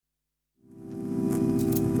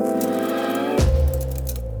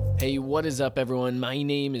Hey, what is up, everyone? My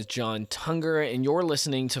name is John Tunger, and you're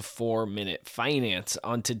listening to 4-Minute Finance.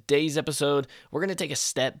 On today's episode, we're going to take a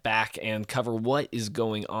step back and cover what is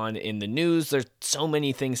going on in the news. There's so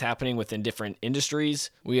many things happening within different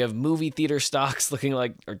industries. We have movie theater stocks looking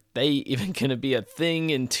like, are they even going to be a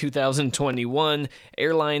thing in 2021?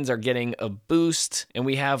 Airlines are getting a boost, and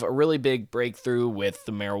we have a really big breakthrough with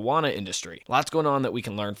the marijuana industry. Lots going on that we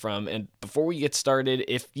can learn from, and before we get started,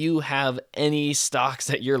 if you have any stocks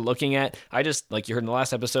that you're looking at, I just, like you heard in the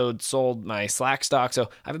last episode, sold my Slack stock. So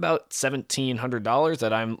I have about $1,700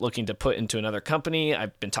 that I'm looking to put into another company.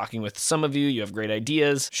 I've been talking with some of you. You have great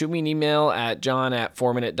ideas. Shoot me an email at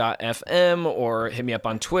john@4minute.fm or hit me up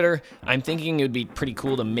on Twitter. I'm thinking it would be pretty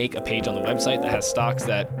cool to make a page on the website that has stocks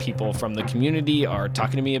that people from the community are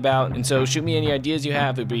talking to me about. And so shoot me any ideas you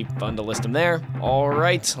have. It'd be fun to list them there. All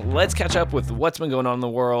right, let's catch up with what's been going on in the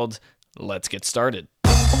world. Let's get started.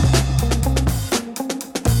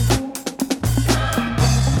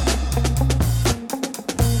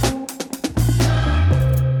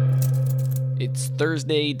 It's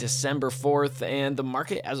Thursday, December 4th, and the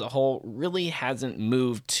market as a whole really hasn't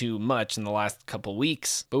moved too much in the last couple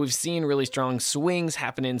weeks, but we've seen really strong swings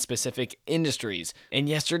happen in specific industries. And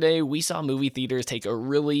yesterday, we saw movie theaters take a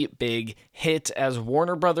really big hit as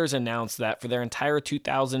Warner Brothers announced that for their entire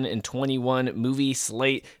 2021 movie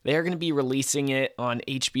slate, they are going to be releasing it on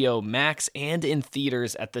HBO Max and in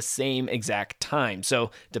theaters at the same exact time.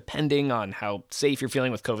 So depending on how safe you're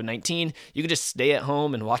feeling with COVID-19, you can just stay at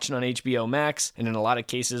home and watch it on HBO Max, and in a lot of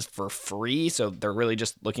cases for free, so they're really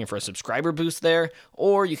just looking for a subscriber boost there,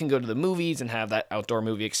 or you can go to the movies and have that outdoor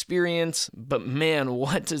movie experience. But man,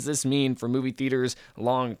 what does this mean for movie theaters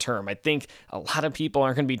long term? I think a lot of people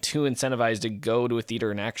aren't going to be too incentivized to go to a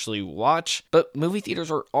theater and actually watch, but movie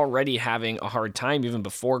theaters are already having a hard time even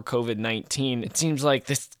before COVID-19. It seems like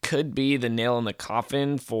this could be the nail in the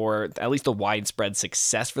coffin for at least the widespread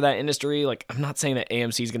success for that industry. Like, I'm not saying that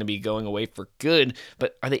AMC is going to be going away for good,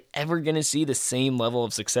 but are they ever going to see the same level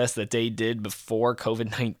of success that they did before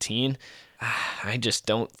COVID-19? I just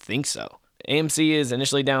don't think so. AMC is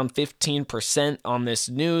initially down 15% on this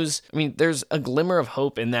news. I mean, there's a glimmer of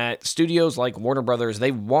hope in that studios like Warner Brothers,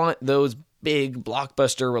 they want those big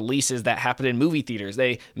blockbuster releases that happen in movie theaters.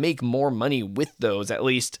 They make more money with those, at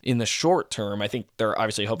least in the short term. I think they're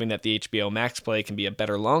obviously hoping that the HBO Max play can be a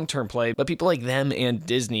better long-term play, but people like them and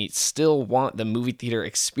Disney still want the movie theater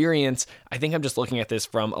experience. I think I'm just looking at this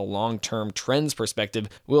from a long-term trends perspective.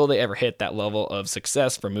 Will they ever hit that level of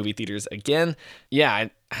success for movie theaters again? Yeah, I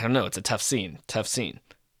don't know. It's a tough scene.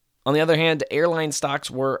 On the other hand, airline stocks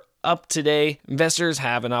were up today. Investors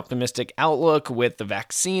have an optimistic outlook with the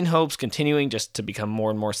vaccine hopes continuing just to become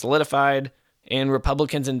more and more solidified. And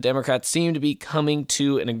Republicans and Democrats seem to be coming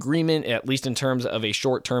to an agreement, at least in terms of a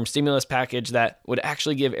short-term stimulus package that would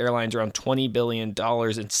actually give airlines around $20 billion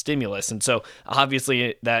in stimulus. And so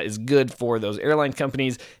obviously that is good for those airline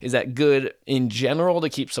companies. Is that good in general to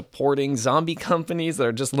keep supporting zombie companies that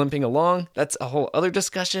are just limping along? That's a whole other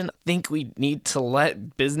discussion. I think we need to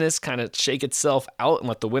let business kind of shake itself out and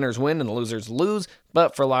let the winners win and the losers lose.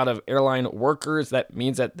 But for a lot of airline workers, that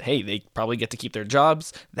means that, hey, they probably get to keep their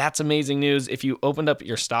jobs. That's amazing news. If you opened up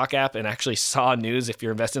your stock app and actually saw news, if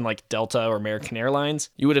you're invested in like Delta or American Airlines,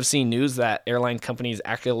 you would have seen news that airline companies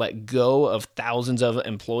actually let go of thousands of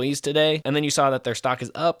employees today. And then you saw that their stock is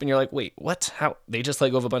up and you're like, wait, what? How? They just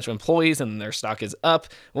let go of a bunch of employees and their stock is up?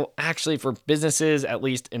 Well, actually for businesses, at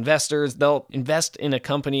least investors, they'll invest in a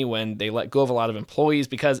company when they let go of a lot of employees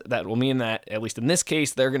because that will mean that, at least in this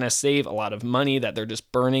case, they're going to save a lot of money that they're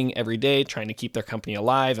just burning every day trying to keep their company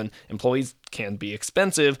alive, and employees can be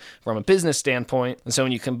expensive from a business standpoint. And so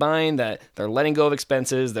when you combine that they're letting go of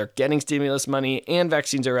expenses, they're getting stimulus money, and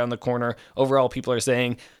vaccines are around the corner, overall people are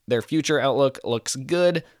saying their future outlook looks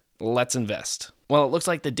good. Let's invest. Well, it looks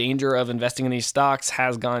like the danger of investing in these stocks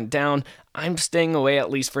has gone down. I'm staying away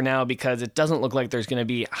at least for now because it doesn't look like there's going to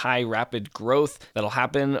be high rapid growth that'll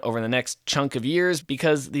happen over the next chunk of years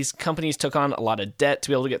because these companies took on a lot of debt to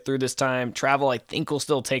be able to get through this time. Travel, I think, will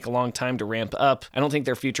still take a long time to ramp up. I don't think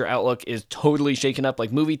their future outlook is totally shaken up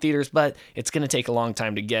like movie theaters, but it's going to take a long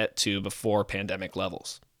time to get to before pandemic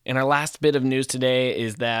levels. And our last bit of news today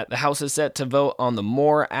is that the House is set to vote on the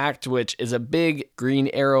MORE Act, which is a big green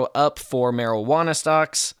arrow up for marijuana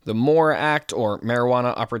stocks. The MORE Act, or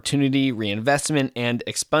Marijuana Opportunity Reinvestment and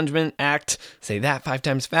Expungement Act, say that 5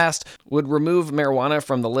 times fast, would remove marijuana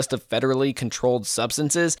from the list of federally controlled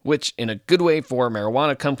substances, which in a good way for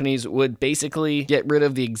marijuana companies would basically get rid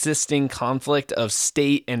of the existing conflict of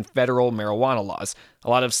state and federal marijuana laws. A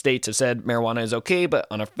lot of states have said marijuana is okay, but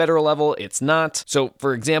on a federal level, it's not. So,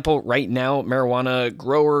 for example, right now, marijuana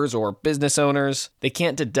growers or business owners, they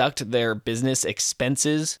can't deduct their business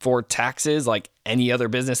expenses for taxes like any other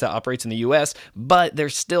business that operates in the US, but they're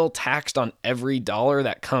still taxed on every dollar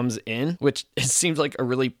that comes in, which it seems like a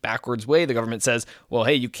really backwards way. The government says, well,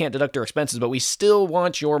 hey, you can't deduct your expenses, but we still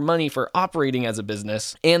want your money for operating as a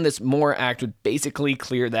business. And this MORE Act would basically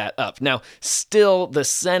clear that up. Now, still, the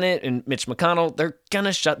Senate and Mitch McConnell, they're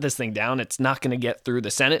gonna shut this thing down. It's not gonna get through the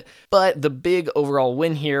Senate. But the big overall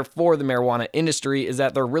win here for the marijuana industry is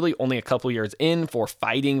that they're really only a couple years in for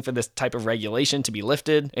fighting for this type of regulation to be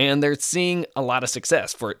lifted, and they're seeing a lot of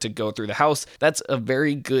success for it to go through the House. That's a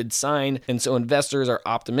very good sign, and so investors are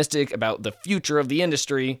optimistic about the future of the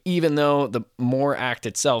industry, even though the MORE Act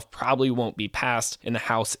itself probably won't be passed in the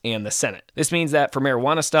House and the Senate. This means that for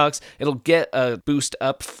marijuana stocks, it'll get a boost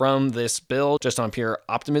up from this bill just on pure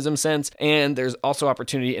optimism sense, and there's also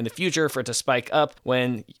opportunity in the future for it to spike up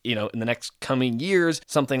when, in the next coming years,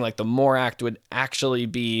 something like the MORE Act would actually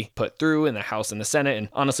be put through in the House and the Senate, and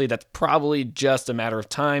honestly, that's probably just a matter of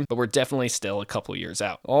time, but we're definitely still a couple years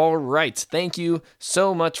out. All right, thank you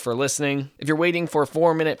so much for listening. If you're waiting for a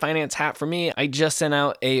 4-Minute Finance hat from me, I just sent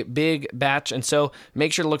out a big batch, and so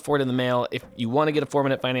make sure to look for it in the mail. If you want to get a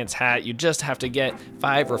 4-Minute Finance hat, you just have to get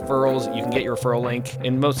 5 referrals. You can get your referral link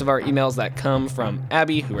in most of our emails that come from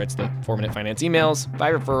Abby, who writes the 4-Minute Finance emails.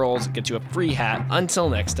 5 referrals get you a free hat. Until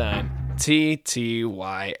next time,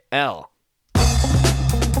 TTYL.